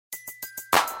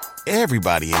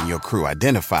Everybody in your crew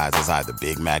identifies as either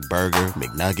Big Mac Burger,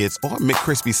 McNuggets, or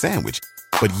McCrispy Sandwich.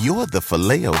 But you're the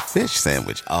Filet-O-Fish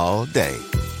Sandwich all day.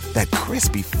 That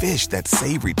crispy fish, that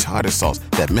savory tartar sauce,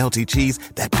 that melty cheese,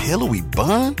 that pillowy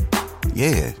bun.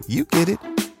 Yeah, you get it.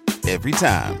 Every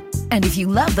time. And if you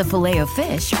love the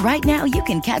Filet-O-Fish, right now you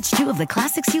can catch two of the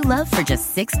classics you love for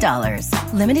just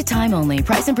 $6. Limited time only.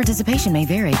 Price and participation may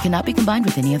vary. Cannot be combined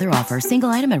with any other offer. Single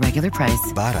item at regular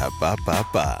price.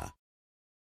 Ba-da-ba-ba-ba.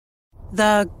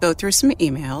 Go through some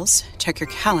emails, check your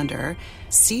calendar,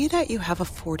 see that you have a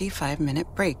 45-minute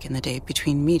break in the day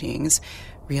between meetings,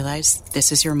 realize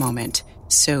this is your moment.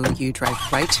 So you drive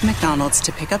right to McDonald's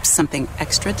to pick up something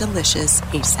extra delicious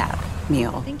ASAP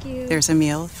meal. Thank you. There's a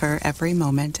meal for every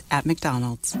moment at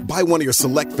McDonald's. Buy one of your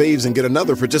select faves and get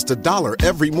another for just $1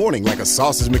 every morning, like a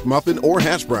sausage McMuffin or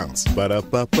hash browns.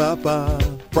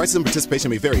 Ba-da-ba-ba-ba. Prices and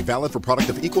participation may vary. Valid for product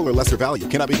of equal or lesser value.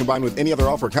 Cannot be combined with any other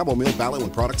offer. Combo meal valid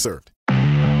when product served.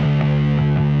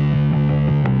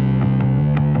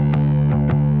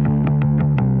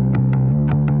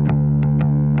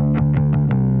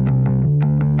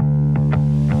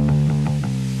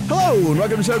 Hello, and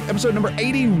welcome to episode number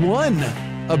 81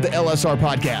 of the LSR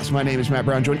podcast. My name is Matt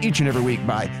Brown, joined each and every week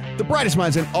by the brightest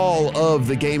minds in all of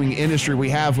the gaming industry. We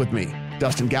have with me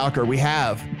Dustin Gowker. We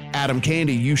have Adam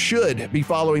Candy. You should be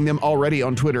following them already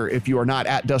on Twitter if you are not,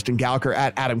 at Dustin Gowker,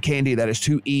 at Adam Candy. That is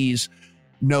 2 E's,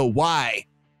 no Y.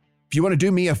 If you want to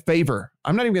do me a favor,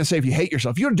 I'm not even going to say if you hate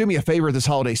yourself. If you want to do me a favor this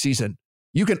holiday season,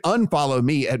 you can unfollow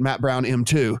me at Matt Brown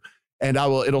M2, and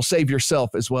it'll save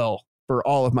yourself as well for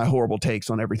all of my horrible takes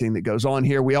on everything that goes on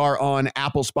here. We are on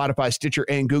Apple, Spotify, Stitcher,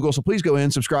 and Google. So please go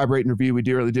in, subscribe, rate, and review. We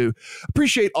really do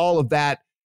appreciate all of that.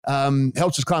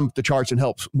 Helps us climb up the charts and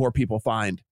helps more people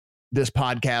find this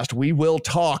podcast. We will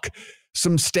talk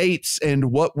some states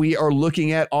and what we are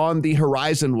looking at on the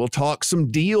horizon. We'll talk some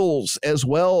deals as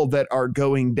well that are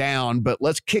going down. But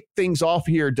let's kick things off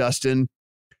here, Dustin,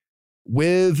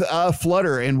 with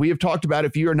Flutter. And we have talked about,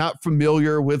 if you are not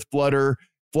familiar with Flutter,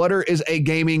 Flutter is a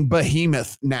gaming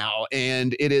behemoth now,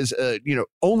 and it is,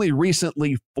 only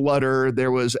recently Flutter. There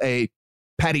was a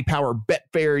Paddy Power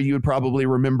Betfair you would probably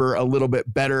remember a little bit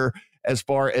better as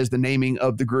far as the naming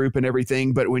of the group and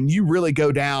everything. But when you really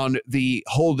go down the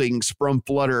holdings from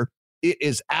Flutter, it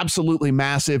is absolutely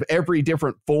massive. Every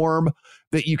different form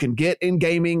that you can get in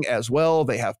gaming as well.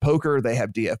 They have poker, they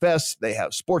have DFS, they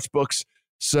have sports books.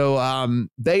 So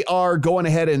they are going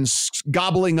ahead and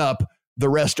gobbling up the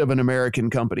rest of an American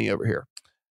company over here.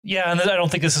 Yeah, and I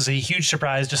don't think this is a huge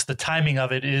surprise, just the timing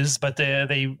of it is, but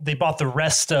they bought the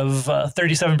rest of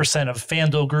 37% of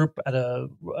FanDuel Group at a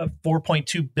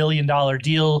 $4.2 billion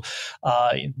deal.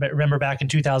 Remember back in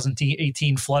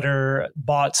 2018, Flutter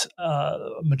bought a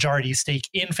majority stake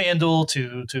in FanDuel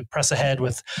to press ahead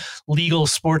with legal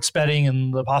sports betting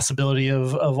and the possibility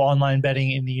of online betting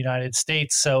in the United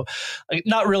States. So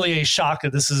not really a shock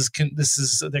that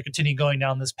they're continuing going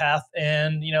down this path.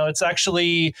 And, it's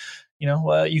actually,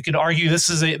 you could argue this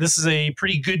is a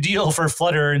pretty good deal for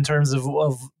Flutter in terms of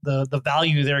the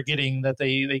value they're getting, that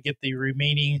they get the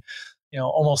remaining,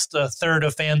 almost a third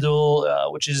of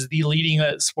FanDuel, which is the leading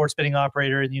sports betting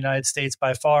operator in the United States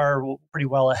by far, pretty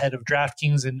well ahead of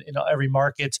DraftKings in every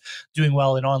market, doing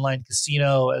well in online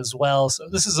casino as well. So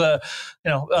this is a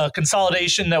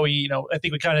consolidation that I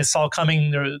think we kind of saw coming.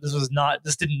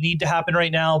 This didn't need to happen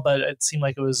right now, but it seemed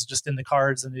like it was just in the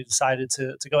cards, and they decided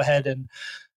to go ahead and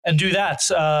do that.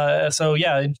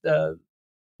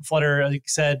 Flutter, like you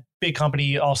said, big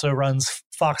company, also runs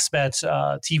Fox Bet,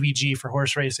 TVG for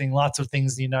horse racing, lots of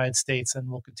things in the United States, and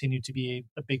will continue to be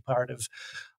a big part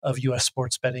of U.S.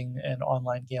 sports betting and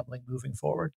online gambling moving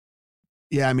forward.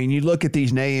 Yeah, I mean, you look at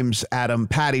these names, Adam: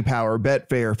 Paddy Power,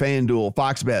 Betfair, FanDuel,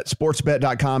 Fox Bet,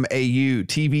 sportsbet.com, AU,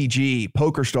 TVG,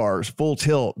 PokerStars, Full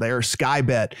Tilt, they're Sky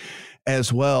Bet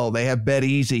as well. They have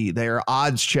BetEasy. They are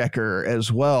Odds Checker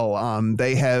as well.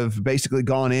 They have basically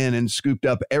gone in and scooped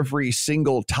up every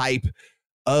single type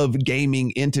of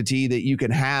gaming entity that you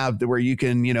can have, where you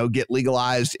can, get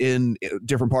legalized in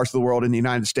different parts of the world, in the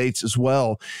United States as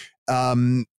well.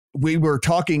 We were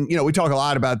talking, we talk a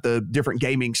lot about the different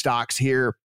gaming stocks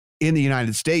here in the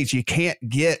United States. You can't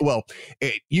get,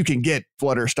 you can get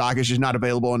Flutter stock. It's just not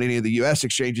available on any of the U.S.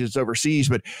 exchanges. It's overseas.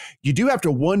 But you do have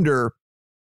to wonder,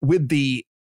 with the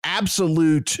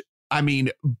absolute,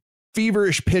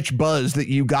 feverish pitch buzz that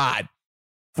you got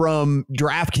from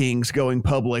DraftKings going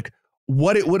public,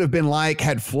 what it would have been like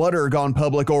had Flutter gone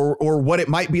public, or what it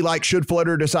might be like should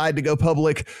Flutter decide to go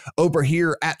public over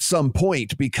here at some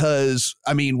point. Because,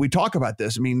 we talk about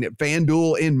this.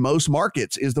 FanDuel in most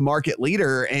markets is the market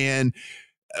leader, and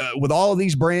with all of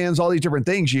these brands, all these different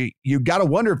things, you got to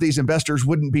wonder if these investors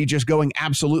wouldn't be just going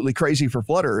absolutely crazy for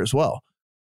Flutter as well.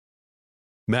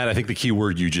 Matt, I think the key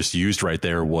word you just used right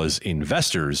there was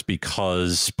investors,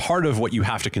 because part of what you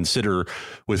have to consider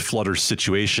with Flutter's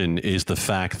situation is the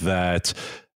fact that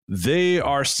they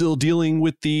are still dealing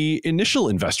with the initial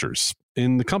investors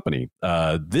in the company.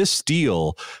 This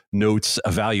deal notes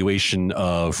a valuation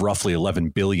of roughly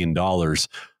 $11 billion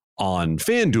on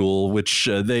FanDuel, which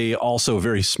they also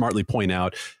very smartly point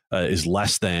out is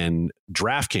less than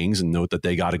DraftKings, and note that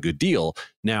they got a good deal.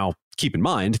 Now, keep in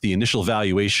mind, the initial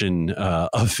valuation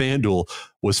of FanDuel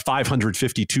was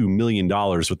 $552 million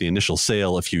with the initial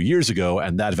sale a few years ago,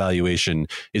 and that valuation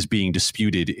is being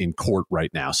disputed in court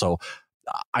right now. So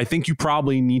I think you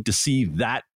probably need to see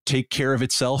that take care of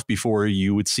itself before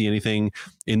you would see anything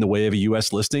in the way of a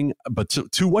U.S. listing. But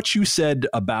to what you said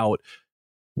about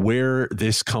where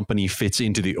this company fits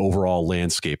into the overall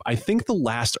landscape, I think the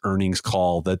last earnings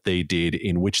call that they did,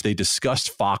 in which they discussed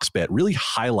Fox Bet, really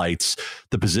highlights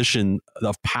the position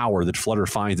of power that Flutter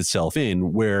finds itself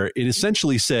in, where it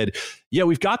essentially said, yeah,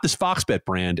 we've got this Fox Bet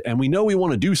brand and we know we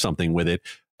want to do something with it.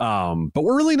 But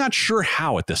we're really not sure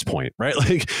how at this point, right?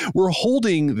 Like, we're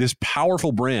holding this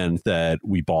powerful brand that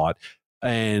we bought,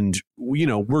 and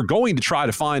we're going to try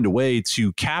to find a way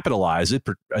to capitalize it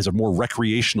as a more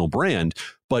recreational brand.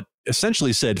 But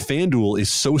essentially said FanDuel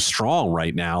is so strong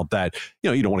right now that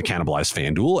you don't want to cannibalize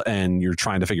FanDuel, and you're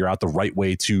trying to figure out the right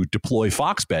way to deploy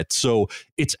Fox Bet. So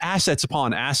it's assets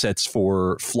upon assets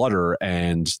for Flutter,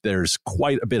 and there's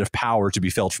quite a bit of power to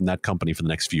be felt from that company for the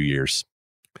next few years.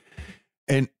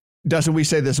 And Dustin, we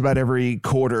say this about every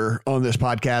quarter on this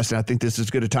podcast, and I think this is as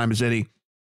good a time as any.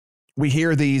 We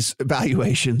hear these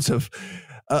valuations of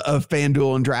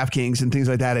FanDuel and DraftKings and things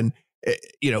like that. And,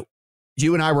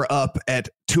 you and I were up at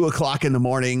 2:00 in the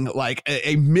morning, like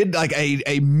a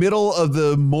middle of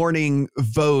the morning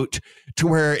vote, to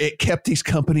where it kept these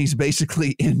companies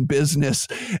basically in business.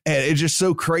 And it's just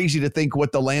so crazy to think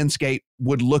what the landscape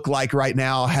would look like right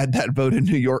now had that vote in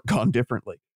New York gone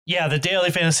differently. Yeah, the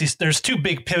daily fantasy, there's two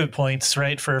big pivot points,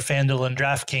 right, for FanDuel and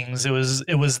DraftKings.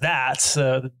 It was that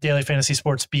the daily fantasy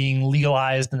sports being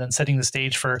legalized and then setting the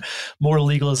stage for more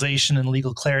legalization and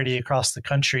legal clarity across the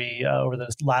country over the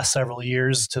last several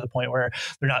years, to the point where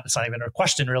it's not even a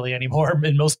question really anymore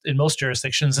in most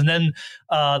jurisdictions. And then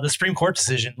the Supreme Court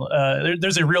decision.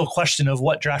 There's a real question of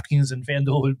what DraftKings and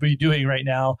FanDuel would be doing right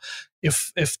now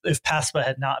if PASPA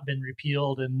had not been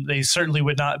repealed, and they certainly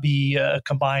would not be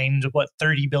combined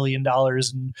 $30 billion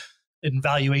in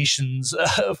valuations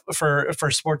for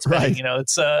sports betting. Right.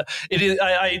 It is.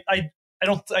 I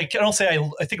don't say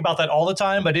I think about that all the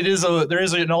time, but there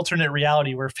is an alternate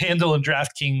reality where FanDuel and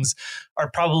DraftKings are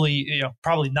probably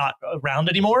not around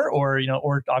anymore, or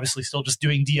obviously still just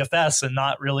doing DFS and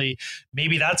not really.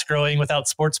 Maybe that's growing without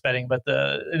sports betting, but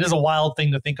it is a wild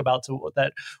thing to think about,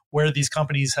 that where these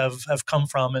companies have come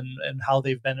from and how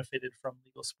they've benefited from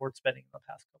legal sports betting in the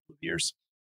past couple of years.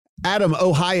 Adam,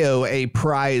 Ohio, a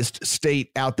prized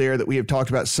state out there that we have talked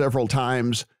about several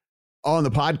times on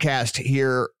the podcast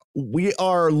here. We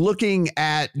are looking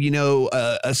at,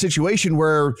 a situation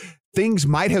where things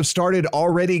might have started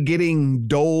already getting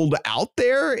doled out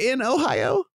there in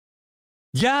Ohio.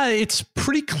 Yeah, it's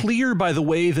pretty clear by the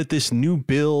way that this new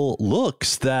bill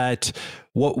looks that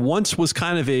what once was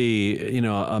kind of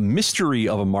a mystery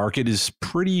of a market is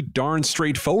pretty darn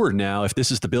straightforward now, if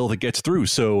this is the bill that gets through.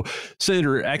 So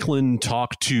Senator Eklund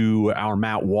talked to our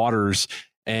Matt Waters,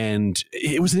 and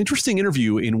it was an interesting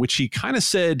interview in which he kind of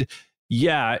said,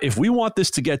 yeah, if we want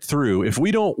this to get through, if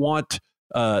we don't want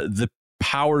the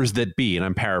powers that be, and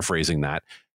I'm paraphrasing that,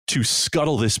 to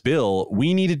scuttle this bill,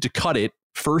 we needed to cut it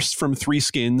first from 3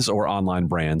 skins or online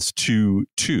brands to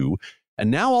 2,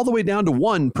 and now all the way down to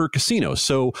 1 per casino.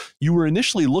 So you were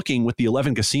initially looking with the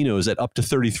 11 casinos at up to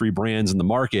 33 brands in the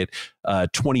market,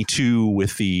 22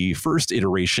 with the first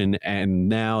iteration, and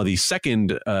now the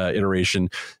second iteration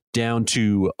down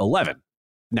to 11.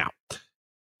 Now,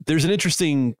 there's an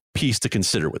interesting piece to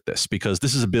consider with this, because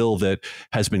this is a bill that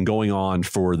has been going on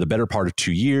for the better part of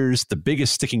 2 years. The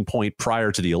biggest sticking point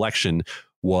prior to the election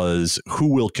was who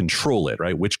will control it,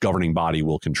 right? Which governing body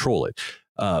will control it?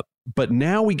 But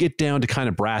now we get down to kind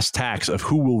of brass tacks of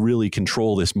who will really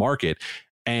control this market.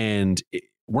 And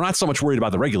we're not so much worried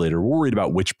about the regulator, we're worried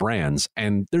about which brands.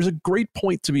 And there's a great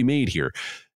point to be made here.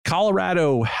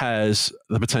 Colorado has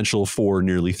the potential for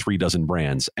nearly 3 dozen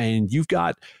brands, and you've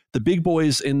got the big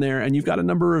boys in there, and you've got a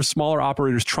number of smaller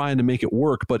operators trying to make it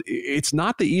work, but it's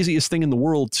not the easiest thing in the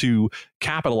world to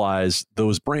capitalize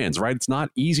those brands, right? It's not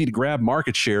easy to grab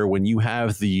market share when you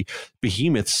have the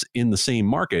behemoths in the same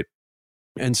market.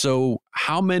 And so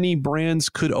how many brands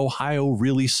could Ohio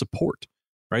really support?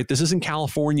 Right? This isn't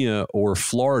California or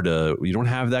Florida. You don't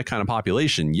have that kind of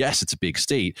population. Yes, it's a big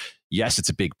state. Yes, it's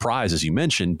a big prize, as you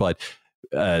mentioned, but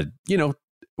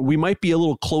we might be a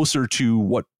little closer to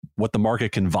what the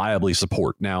market can viably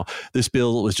support. Now, this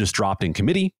bill was just dropped in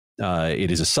committee.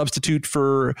 It is a substitute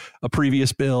for a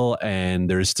previous bill, and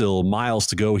there's still miles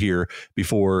to go here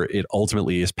before it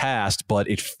ultimately is passed. But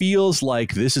it feels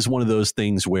like this is one of those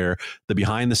things where the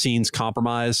behind-the-scenes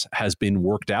compromise has been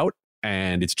worked out,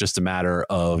 and it's just a matter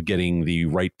of getting the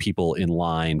right people in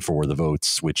line for the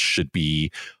votes, which should be,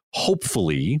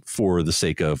 hopefully, for the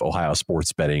sake of Ohio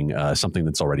sports betting, something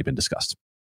that's already been discussed.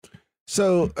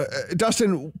 So,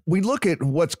 Dustin, we look at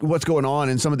what's going on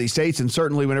in some of these states, and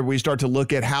certainly whenever we start to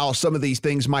look at how some of these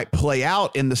things might play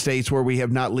out in the states where we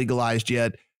have not legalized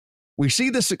yet, we see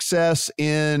the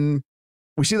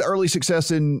early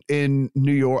success in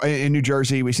New York, in New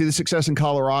Jersey. We see the success in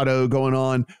Colorado going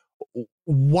on.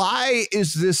 Why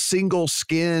is this single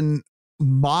skin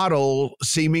model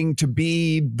seeming to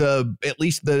be at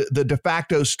least the de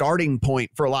facto starting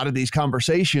point for a lot of these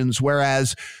conversations,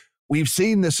 whereas we've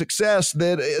seen the success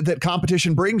that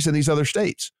competition brings in these other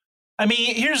states? I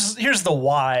mean, here's the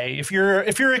why. If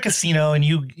you're a casino and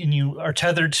you are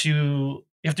tethered to, you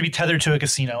have to be tethered to a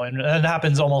casino, and that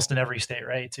happens almost in every state,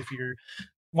 right? If you're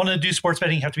want to do sports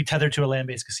betting, you have to be tethered to a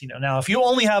land-based casino. Now, if you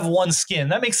only have one skin,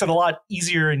 that makes it a lot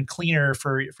easier and cleaner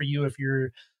for you if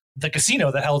you're the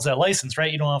casino that holds that license,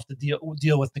 right? You don't have to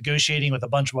deal with negotiating with a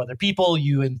bunch of other people.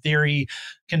 You, in theory,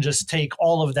 can just take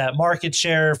all of that market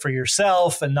share for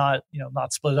yourself and not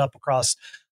split it up across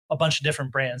a bunch of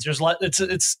different brands. There's a lot.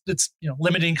 It's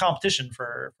limiting competition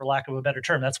for lack of a better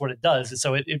term. That's what it does. And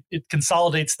so it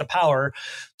consolidates the power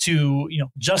to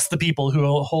just the people who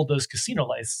hold those casino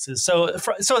licenses. So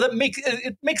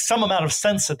that makes some amount of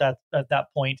sense at that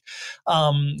point.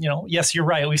 Yes, you're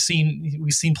right. We've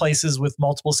seen places with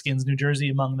multiple skins, New Jersey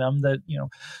among them, that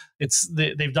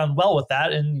they've done well with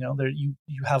that, and you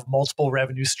have multiple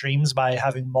revenue streams by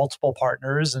having multiple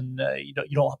partners, and you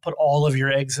don't put all of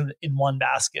your eggs in one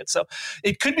basket. So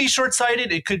it could be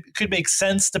short-sighted. It could make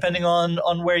sense depending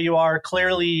on where you are.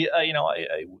 Clearly,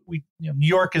 New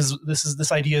York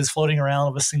this idea is floating around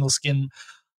of a single skin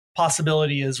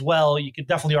possibility as well. You could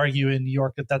definitely argue in New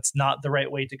York that that's not the right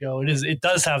way to go. It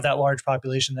does have that large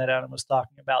population that Adam was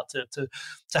talking about to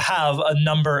have a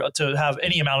number, to have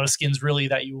any amount of skins really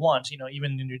that you want.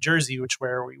 Even in New Jersey,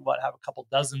 where we have a couple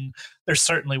dozen,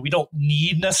 we don't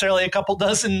need necessarily a couple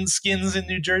dozen skins in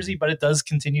New Jersey, but it does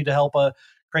continue to help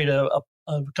create a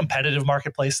competitive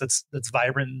marketplace that's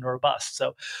vibrant and robust.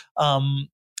 So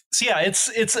yeah,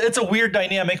 it's a weird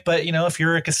dynamic, but if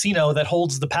you're a casino that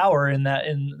holds the power in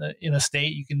a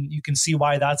state, you can see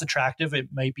why that's attractive. It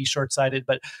might be short-sighted,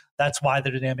 but that's why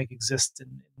the dynamic exists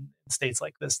in states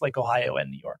like this, like Ohio and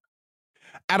New York.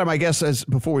 Adam, I guess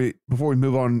before we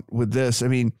move on with this, I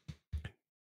mean,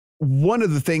 one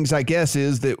of the things I guess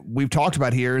is that we've talked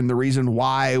about here, and the reason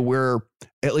why we're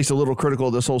at least a little critical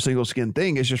of this whole single skin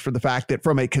thing is just for the fact that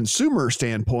from a consumer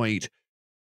standpoint,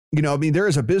 there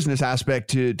is a business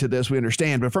aspect to this, we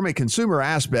understand, but from a consumer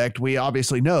aspect, we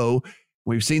obviously know,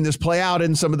 we've seen this play out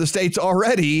in some of the states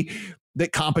already,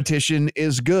 that competition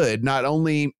is good. Not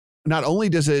only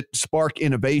does it spark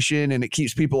innovation and it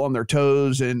keeps people on their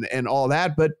toes and all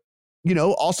that, but,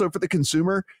 also for the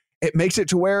consumer, it makes it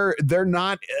to where they're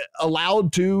not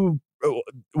allowed to,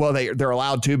 well, they're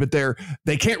allowed to, but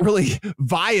they can't really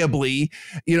viably,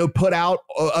 put out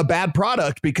a bad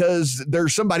product because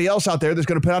there's somebody else out there that's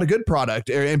going to put out a good product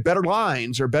and better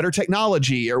lines or better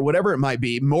technology or whatever it might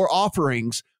be, more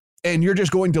offerings, and you're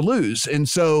just going to lose. And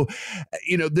so,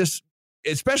 this,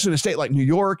 especially in a state like New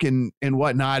York and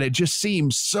whatnot, it just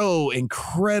seems so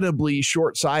incredibly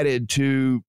short-sighted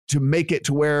to make it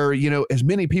to where, as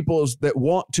many people as that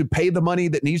want to pay the money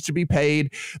that needs to be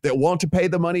paid, that want to pay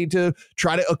the money to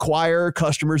try to acquire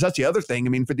customers. That's the other thing. I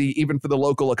mean, even for the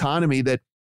local economy, that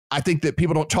I think that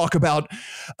people don't talk about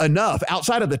enough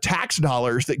outside of the tax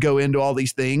dollars that go into all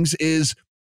these things is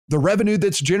the revenue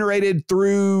that's generated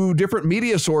through different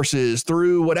media sources,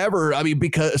 through whatever. I mean,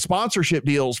 because sponsorship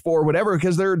deals for whatever,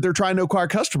 because they're trying to acquire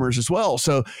customers as well.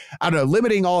 So I don't know,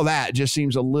 limiting all that just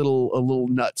seems a little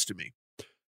nuts to me.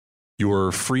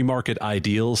 Your free market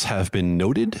ideals have been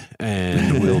noted,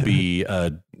 and will be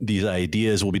these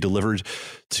ideas will be delivered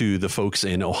to the folks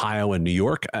in Ohio and New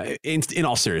York. In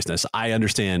all seriousness, I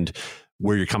understand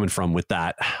where you're coming from with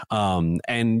that,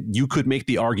 and you could make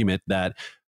the argument that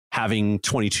having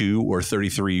 22 or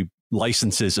 33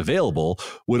 licenses available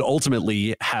would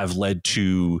ultimately have led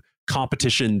to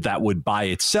competition that would by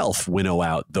itself winnow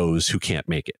out those who can't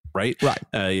make it, right?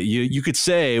 Right. You could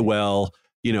say, well,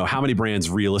 how many brands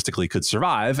realistically could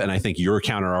survive? And I think your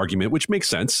counter argument, which makes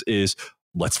sense, is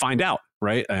let's find out,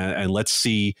 right? And let's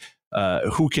see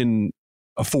who can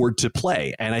afford to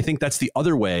play. And I think that's the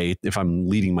other way, if I'm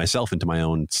leading myself into my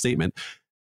own statement.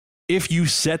 If you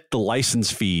set the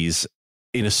license fees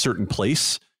in a certain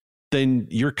place, then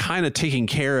you're kind of taking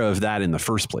care of that in the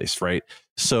first place, right?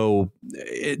 So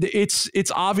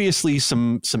it's obviously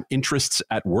some interests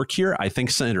at work here. I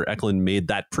think Senator Eklund made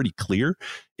that pretty clear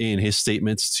in his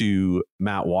statements to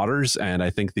Matt Waters, and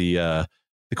I think the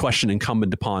question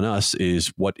incumbent upon us is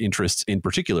what interests in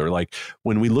particular. Like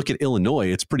when we look at Illinois,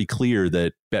 it's pretty clear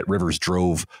that Bet Rivers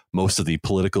drove most of the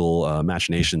political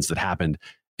machinations that happened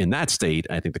in that state.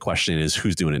 I think the question is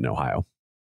who's doing it in Ohio.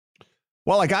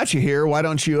 Well, I got you here. Why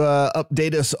don't you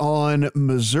update us on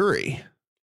Missouri?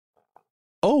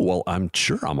 Oh, well, I'm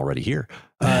sure I'm already here.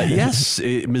 Yes,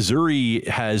 Missouri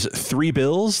has 3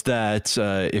 bills that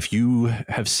if you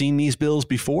have seen these bills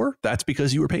before, that's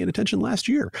because you were paying attention last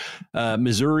year.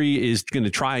 Missouri is going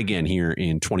to try again here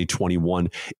in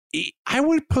 2021. I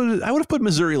would have put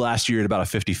Missouri last year at about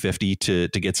a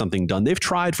 50-50 to get something done. They've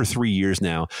tried for 3 years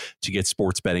now to get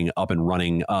sports betting up and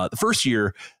running. The first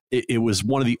year, it was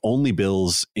one of the only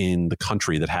bills in the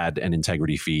country that had an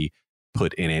integrity fee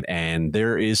put in it. And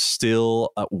there is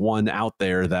still one out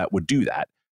there that would do that.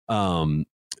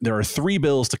 There are 3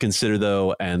 bills to consider,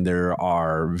 though, and there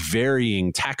are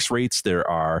varying tax rates. There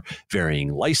are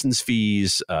varying license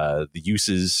fees, the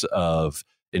uses of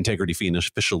integrity fee and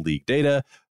official league data.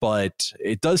 But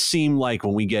it does seem like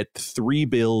when we get 3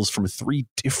 bills from 3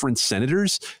 different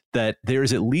senators, that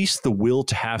there's at least the will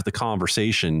to have the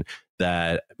conversation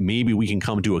that maybe we can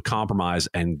come to a compromise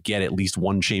and get at least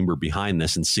one chamber behind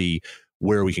this and see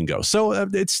where we can go. So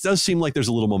it does seem like there's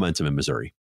a little momentum in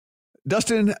Missouri.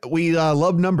 Dustin, we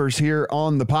love numbers here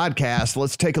on the podcast.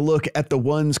 Let's take a look at the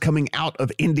ones coming out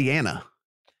of Indiana.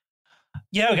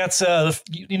 Yeah, we got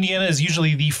Indiana is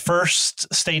usually the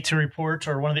first state to report,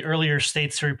 or one of the earlier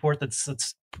states to report that's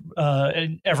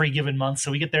in every given month.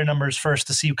 So we get their numbers first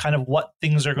to see kind of what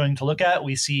things are going to look at.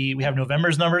 We have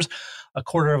November's numbers,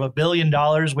 $250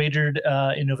 million wagered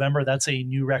in November. That's a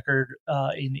new record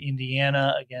in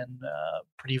Indiana. Again,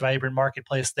 pretty vibrant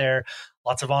marketplace there.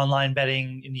 Lots of online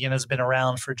betting. Indiana's been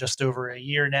around for just over a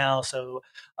year now. So,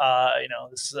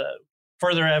 this is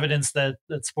further evidence that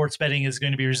sports betting is going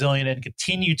to be resilient and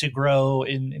continue to grow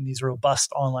in these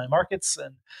robust online markets.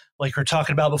 And like we're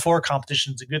talking about before,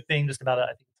 competition is a good thing. Just about, I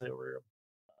think there were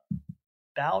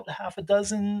about a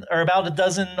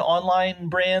dozen online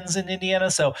brands in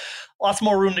Indiana. So lots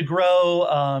more room to grow.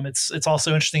 It's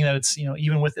also interesting that it's,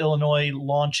 even with Illinois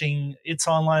launching its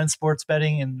online sports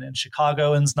betting and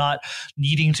Chicagoans not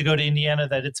needing to go to Indiana,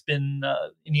 that it's been,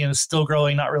 Indiana's still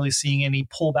growing, not really seeing any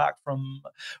pullback from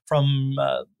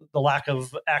the lack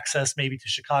of access maybe to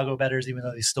Chicago bettors, even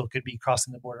though they still could be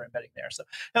crossing the border and betting there. So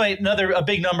anyway, a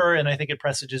big number. And I think it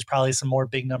presages probably some more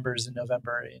big numbers in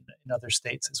November in other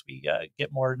states as we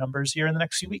get more numbers here in the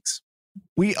next few weeks.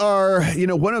 We are,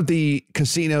 one of the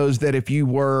casinos that if you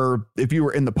were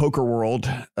in the poker world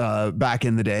back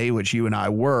in the day, which you and I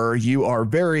were, you are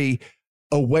very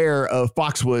aware of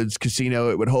Foxwoods Casino.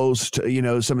 It would host,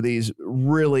 some of these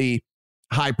really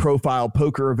high profile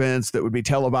poker events that would be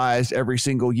televised every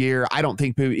single year. I don't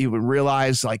think people even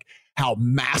realize how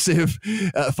massive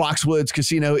Foxwoods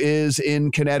Casino is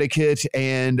in Connecticut,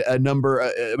 and a number,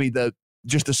 the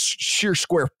sheer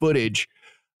square footage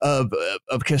of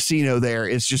casino there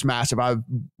is just massive. I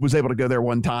was able to go there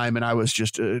one time and I was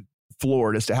just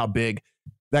floored as to how big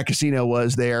that casino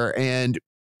was there. And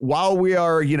while we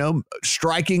are,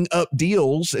 striking up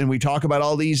deals, and we talk about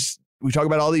all these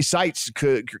sites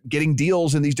getting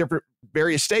deals in these different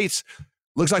various states,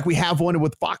 looks like we have one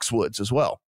with Foxwoods as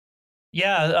well.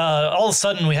 Yeah, all of a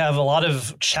sudden we have a lot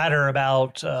of chatter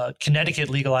about Connecticut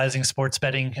legalizing sports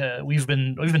betting. We've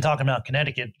been talking about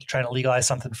Connecticut trying to legalize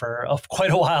something for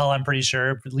quite a while, I'm pretty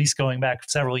sure, at least going back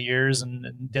several years, and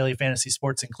daily fantasy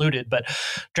sports included. But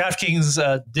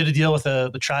DraftKings did a deal with the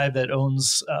tribe that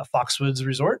owns Foxwoods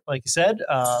Resort, like you said.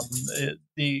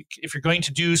 If you're going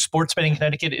to do sports betting in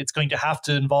Connecticut, it's going to have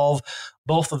to involve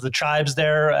both of the tribes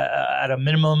there at a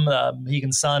minimum.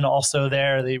 Mohegan Sun also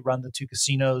there. They run the 2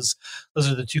 casinos.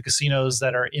 Those are the 2 casinos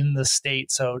that are in the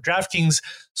state. So DraftKings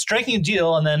striking a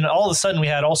deal, and then all of a sudden we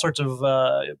had all sorts of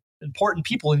important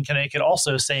people in Connecticut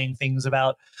also saying things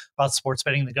about sports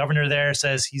betting. The governor there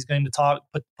says he's going to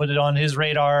put it on his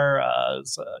radar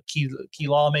as a key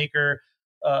lawmaker.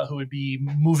 who would be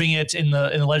moving it in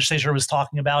the legislature was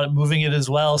talking about it, moving it as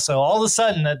well. So all of a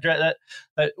sudden, that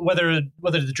whether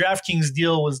the DraftKings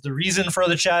deal was the reason for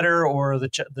the chatter, or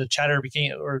the chatter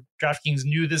became, or DraftKings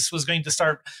knew this was going to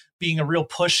start being a real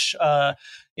push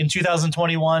in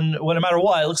 2021. Well, no matter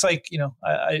what, it looks like,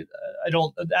 I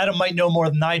don't. Adam might know more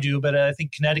than I do, but I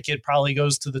think Connecticut probably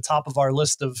goes to the top of our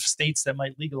list of states that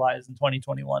might legalize in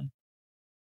 2021.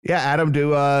 Yeah, Adam,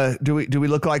 do we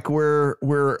look like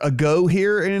we're a go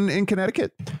here in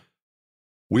Connecticut?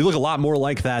 We look a lot more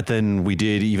like that than we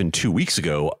did even 2 weeks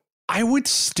ago. I would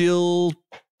still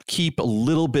keep a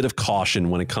little bit of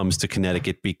caution when it comes to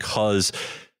Connecticut, because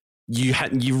you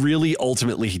really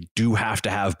ultimately do have to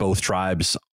have both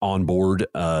tribes on board,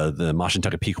 the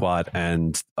Mashantucket Pequot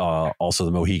and also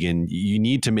the Mohegan. You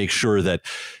need to make sure that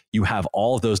you have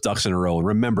all of those ducks in a row. And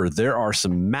remember, there are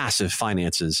some massive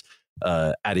finances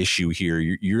at issue here.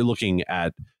 You're looking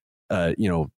at,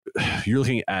 you're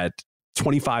looking at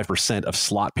 25% of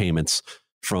slot payments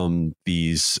from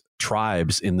these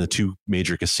tribes in the two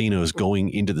major casinos going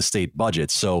into the state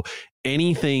budget. So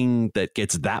anything that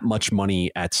gets that much money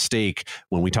at stake,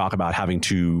 when we talk about having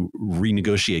to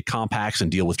renegotiate compacts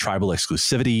and deal with tribal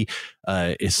exclusivity,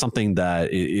 is something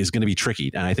that is going to be tricky.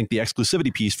 And I think the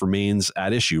exclusivity piece remains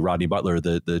at issue. Rodney Butler,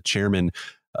 the chairman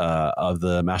of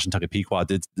the Mashantucket Pequot,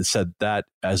 said that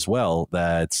as well,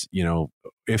 that,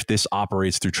 if this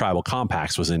operates through tribal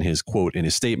compacts, was in his quote in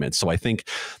his statement. So I think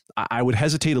I would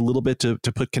hesitate a little bit to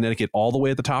put Connecticut all the way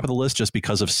at the top of the list, just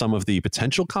because of some of the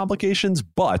potential complications.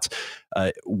 But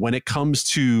when it comes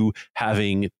to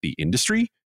having the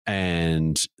industry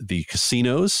and the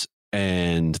casinos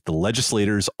and the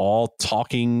legislators all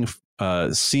talking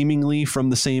seemingly from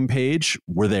the same page,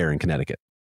 we're there in Connecticut.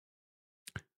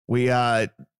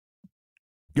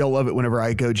 You'll love it whenever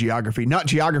I go geography. Not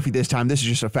geography this time. This is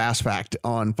just a fast fact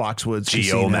on Foxwoods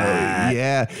Casino.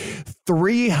 Yeah.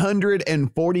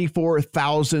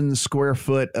 344,000 square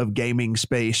foot of gaming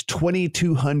space,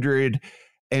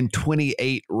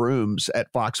 2,228 rooms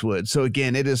at Foxwoods. So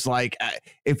again, it is like,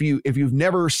 if you've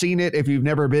never seen it, if you've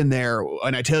never been there,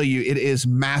 and I tell you, it is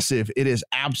massive. It is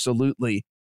absolutely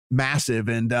massive.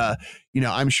 And,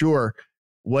 I'm sure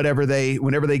whenever they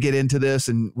get into this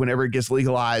and whenever it gets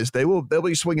legalized, they'll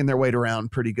be swinging their weight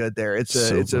around pretty good there. It's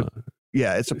a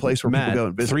place where people go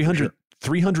and visit.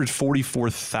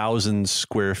 344,000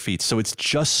 square feet. So it's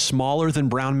just smaller than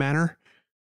Brown Manor.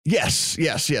 Yes.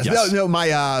 No,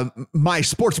 my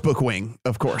sports book wing,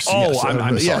 of course. Oh, yes.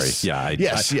 I'm sorry. Yes. Yeah.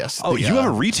 Yes. Oh, you have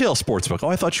a retail sports book. Oh,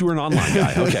 I thought you were an online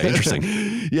guy. Okay, interesting.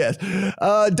 Yes.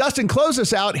 Dustin, close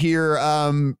us out here.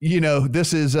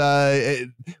 This is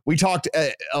we talked.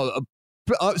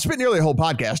 Spent nearly a whole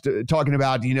podcast talking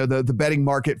about the betting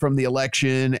market from the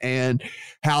election and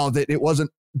how that it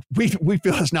wasn't. We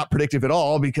feel it's not predictive at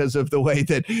all because of the way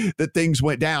that things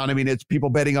went down. I mean, it's people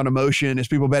betting on emotion. It's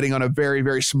people betting on a very,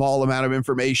 very small amount of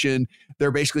information.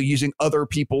 They're basically using other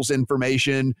people's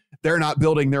information. They're not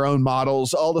building their own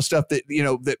models. All the stuff that,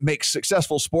 that makes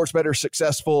successful sports bettors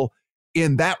successful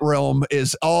in that realm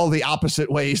is all the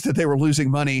opposite ways that they were losing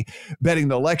money betting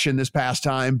the election this past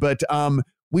time. But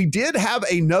we did have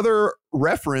another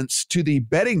reference to the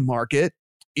betting market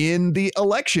in the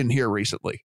election here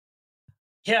recently.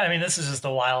 Yeah, I mean, this is just a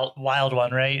wild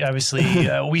one, right? Obviously,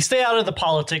 we stay out of the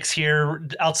politics here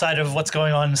outside of what's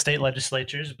going on in state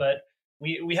legislatures, but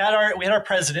we had our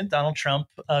president, Donald Trump,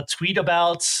 tweet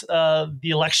about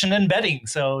the election and betting.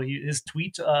 So his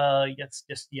tweet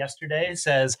just yesterday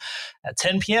says, at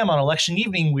 10 p.m. on election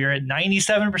evening, we are at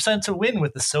 97% to win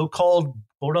with the so-called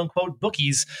quote unquote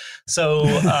bookies. So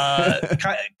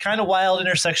kind of wild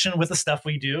intersection with the stuff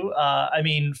we do. I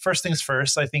mean, first things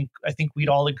first, I think we'd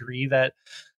all agree that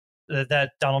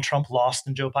Donald Trump lost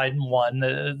and Joe Biden won.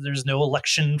 There's no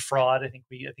election fraud. I think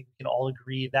we can all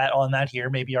agree on that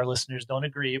here. Maybe our listeners don't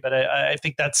agree, but I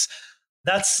think that's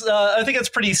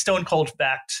pretty stone cold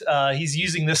fact. He's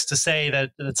using this to say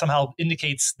that somehow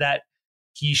indicates that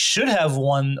he should have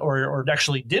won or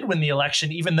actually did win the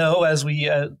election, even though, as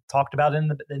we talked about in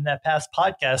that past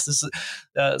podcast, this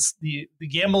the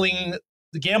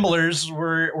gamblers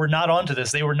were not onto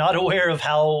this. They were not aware of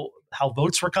how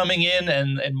votes were coming in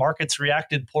and markets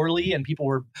reacted poorly, and people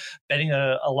were betting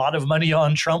a lot of money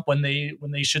on Trump when they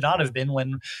should not have been,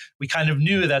 when we kind of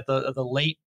knew that the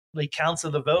late counts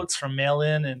of the votes from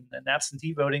mail-in and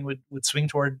absentee voting would swing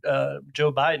toward Joe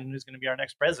Biden, who's going to be our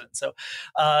next president. So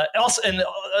also, and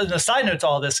a side note to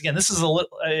all this, again, this is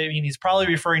he's probably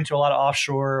referring to a lot of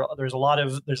offshore. There's a lot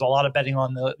of betting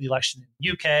on the election in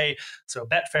the UK. So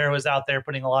Betfair was out there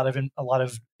putting a lot of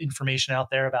information out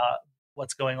there about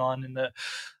what's going on in the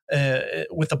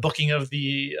with the booking of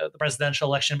the presidential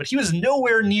election, but he was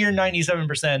nowhere near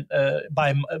 97%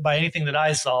 by anything that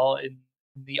I saw in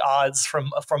the odds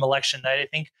from election night. I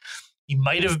think he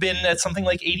might have been at something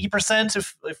like 80%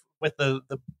 if with the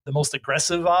most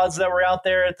aggressive odds that were out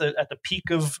there at the peak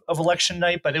of election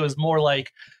night, but it was more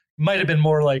like might have been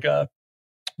more like a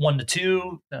 1 to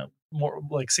 2. More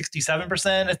like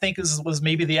 67%, I think was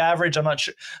maybe the average. I'm not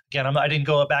sure. Again, I didn't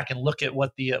go back and look at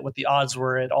what the odds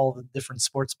were at all the different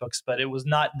sports books, but it was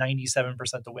not 97%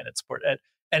 to win at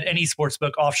any sports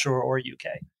book, offshore or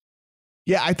UK.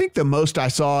 Yeah, I think the most I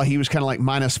saw, he was kind of like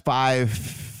minus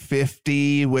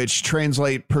 550, which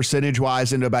translate percentage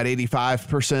wise into about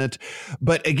 85%.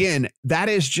 But again, that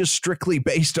is just strictly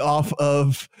based off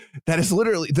of, that is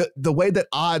literally the way that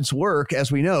odds work, as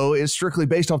we know, is strictly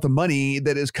based off the money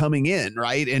that is coming in,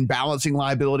 right? And balancing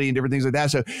liability and different things like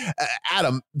that. So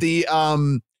Adam,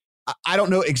 I don't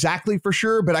know exactly for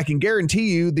sure, but I can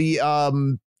guarantee you the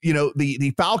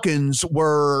Falcons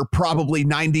were probably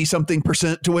 90 something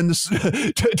percent to win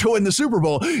to win the Super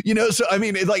Bowl, so I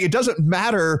mean, it doesn't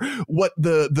matter what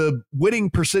the winning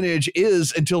percentage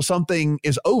is until something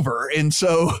is over. And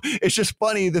so it's just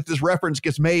funny that this reference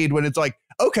gets made when it's like,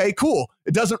 okay, cool.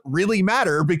 It doesn't really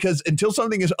matter because until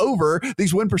something is over,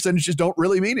 these win percentages don't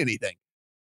really mean anything.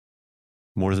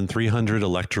 More than 300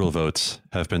 electoral votes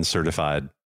have been certified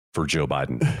for Joe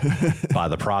Biden by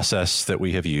the process that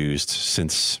we have used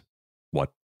since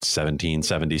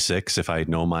 1776. If I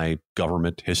know my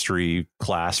government history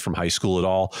class from high school at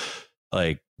all,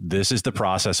 this is the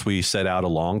process we set out a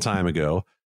long time ago.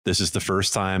 This is the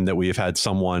first time that we have had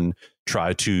someone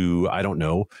try to, I don't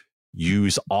know,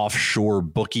 use offshore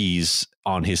bookies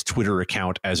on his Twitter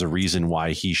account as a reason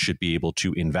why he should be able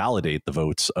to invalidate the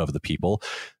votes of the people.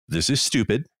 This is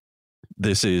stupid.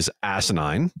 This is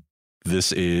asinine.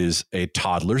 This is a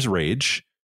toddler's rage.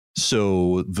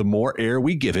 So the more air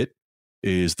we give it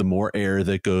is the more air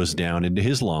that goes down into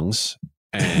his lungs,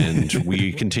 and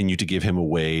we continue to give him a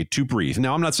way to breathe.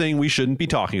 Now, I'm not saying we shouldn't be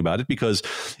talking about it because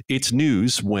it's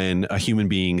news when a human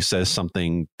being says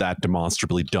something that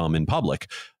demonstrably dumb in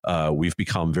public. We've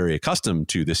become very accustomed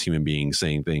to this human being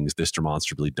saying things this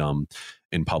demonstrably dumb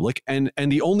in public. And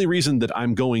the only reason that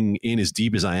I'm going in as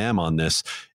deep as I am on this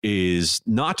is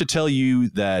not to tell you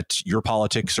that your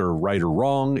politics are right or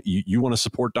wrong. You want to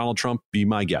support Donald Trump, be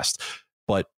my guest.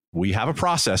 But we have a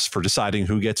process for deciding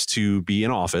who gets to be in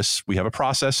office. We have a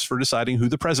process for deciding who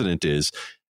the president is.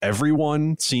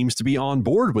 Everyone seems to be on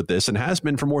board with this and has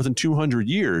been for more than 200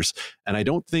 years. And I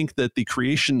don't think that the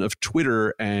creation of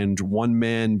Twitter and one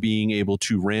man being able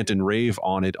to rant and rave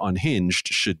on it unhinged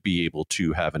should be able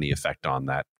to have any effect on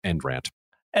that end rant.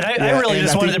 And I really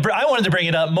just wanted to bring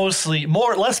it up mostly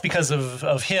less because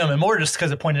of him and more just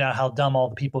because it pointed out how dumb all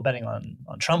the people betting on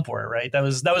Trump were, right? That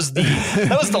was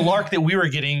the lark that we were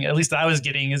getting, at least that I was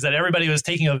getting, is that everybody was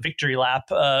taking a victory lap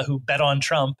who bet on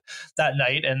Trump that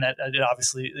night, and that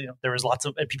obviously there was lots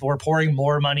of people were pouring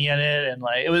more money in it, and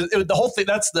it was the whole thing.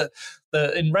 That's the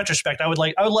in retrospect,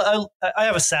 I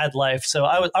have a sad life, so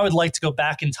I would like to go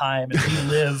back in time and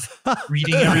relive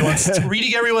reading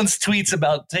everyone's tweets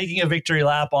about taking a victory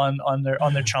lap on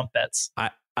their Trump bets.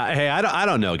 I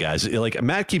don't know, guys.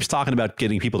 Matt keeps talking about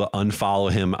getting people to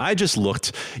unfollow him. I just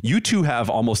looked. You two have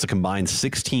almost a combined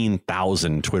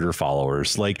 16,000 Twitter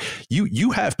followers.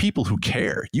 You have people who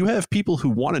care. You have people who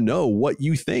want to know what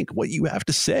you think, what you have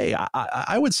to say.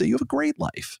 I would say you have a great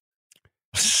life.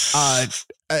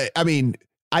 I mean,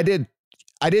 I did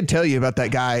tell you about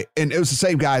that guy, and it was the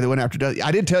same guy that went after.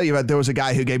 I did tell you about there was a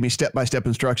guy who gave me step-by-step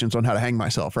instructions on how to hang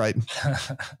myself, right?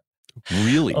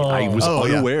 Really? I was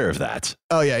unaware of that.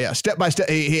 Oh, yeah. Step by step.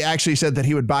 He actually said that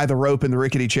he would buy the rope and the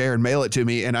rickety chair and mail it to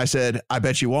me. And I said, I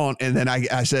bet you won't. And then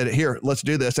I said, here, let's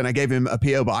do this. And I gave him a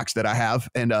P.O. box that I have.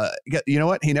 And you know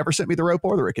what? He never sent me the rope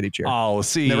or the rickety chair. Oh,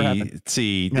 see.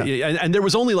 Yeah. And there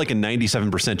was only like a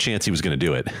 97% chance he was going to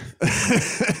do it.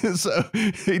 So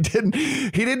he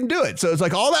didn't do it. So it's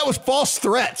like all that was false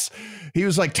threats. He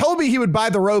was like, told me he would buy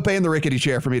the rope and the rickety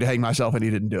chair for me to hang myself, and he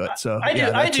didn't do it. So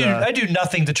I do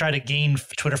nothing to try to gain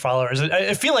Twitter followers.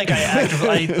 I feel like I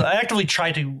actively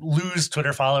try to lose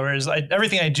Twitter followers.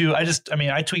 Everything I do,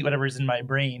 I tweet whatever's in my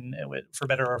brain, for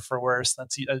better or for worse.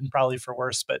 That's probably for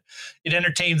worse, but it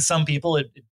entertains some people.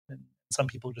 Some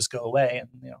people just go away, and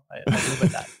I live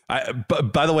with that.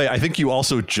 But by the way, I think you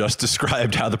also just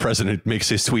described how the president makes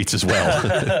his tweets as well.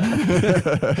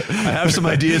 I have some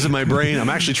ideas in my brain. I'm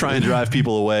actually trying to drive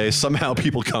people away. Somehow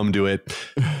people come to it.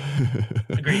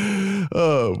 Agreed.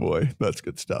 Oh boy, that's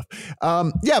good stuff.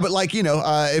 But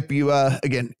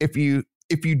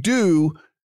if you do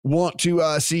want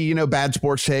to see, bad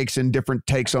sports takes and different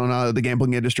takes on the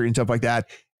gambling industry and stuff like that,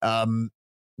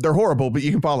 they're horrible, but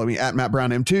you can follow me at Matt Brown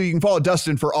M2. You can follow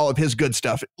Dustin for all of his good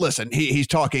stuff. Listen, he's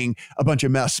talking a bunch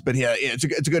of mess, but yeah, it's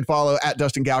a good follow at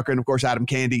Dustin Galker, and of course, Adam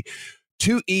Candy.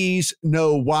 2 E's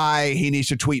know why he needs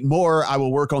to tweet more. I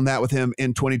will work on that with him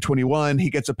in 2021.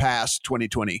 He gets a pass.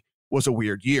 2020 was a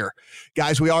weird year.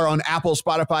 Guys, we are on Apple,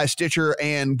 Spotify, Stitcher,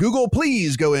 and Google.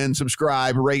 Please go in,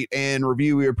 subscribe, rate, and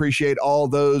review. We appreciate all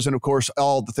those. And of course,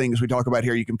 all the things we talk about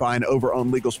here, you can find over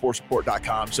on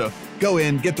LegalSportsReport.com. So go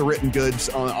in, get the written goods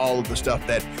on all of the stuff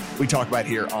that we talk about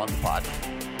here on the pod.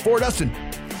 For Dustin,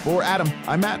 for Adam,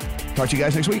 I'm Matt. Talk to you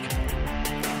guys next week.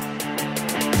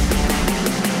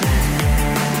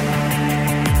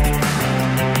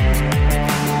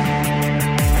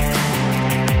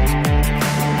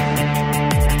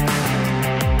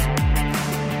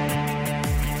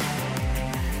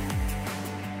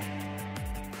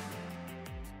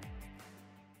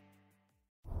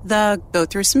 Go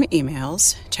through some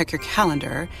emails, check your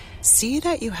calendar, see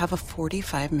that you have a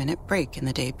 45-minute break in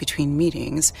the day between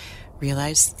meetings,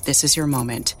 realize this is your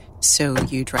moment. So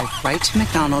you drive right to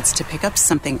McDonald's to pick up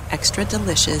something extra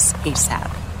delicious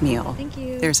ASAP meal. Thank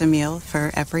you. There's a meal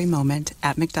for every moment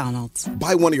at McDonald's.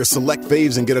 Buy one of your select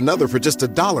faves and get another for just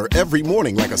 $1 every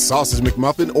morning, like a sausage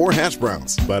McMuffin or hash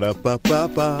browns.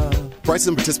 Ba-da-ba-ba-ba. Prices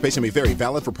and participation may vary.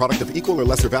 Valid for product of equal or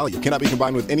lesser value. Cannot be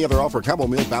combined with any other offer. Combo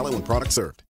meal valid when product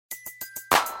served.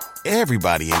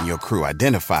 Everybody in your crew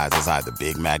identifies as either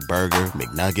Big Mac Burger,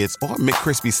 McNuggets, or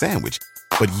McCrispy Sandwich.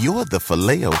 But you're the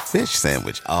Filet-O-Fish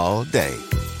Sandwich all day.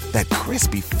 That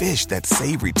crispy fish, that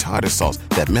savory tartar sauce,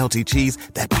 that melty cheese,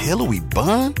 that pillowy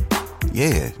bun.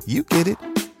 Yeah, you get it.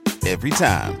 Every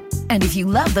time. And if you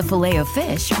love the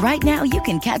Filet-O-Fish, right now you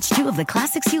can catch 2 of the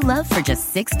classics you love for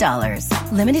just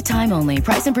 $6. Limited time only.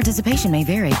 Price and participation may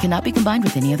vary. Cannot be combined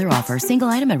with any other offer. Single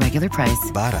item at regular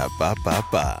price.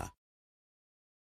 Ba-da-ba-ba-ba.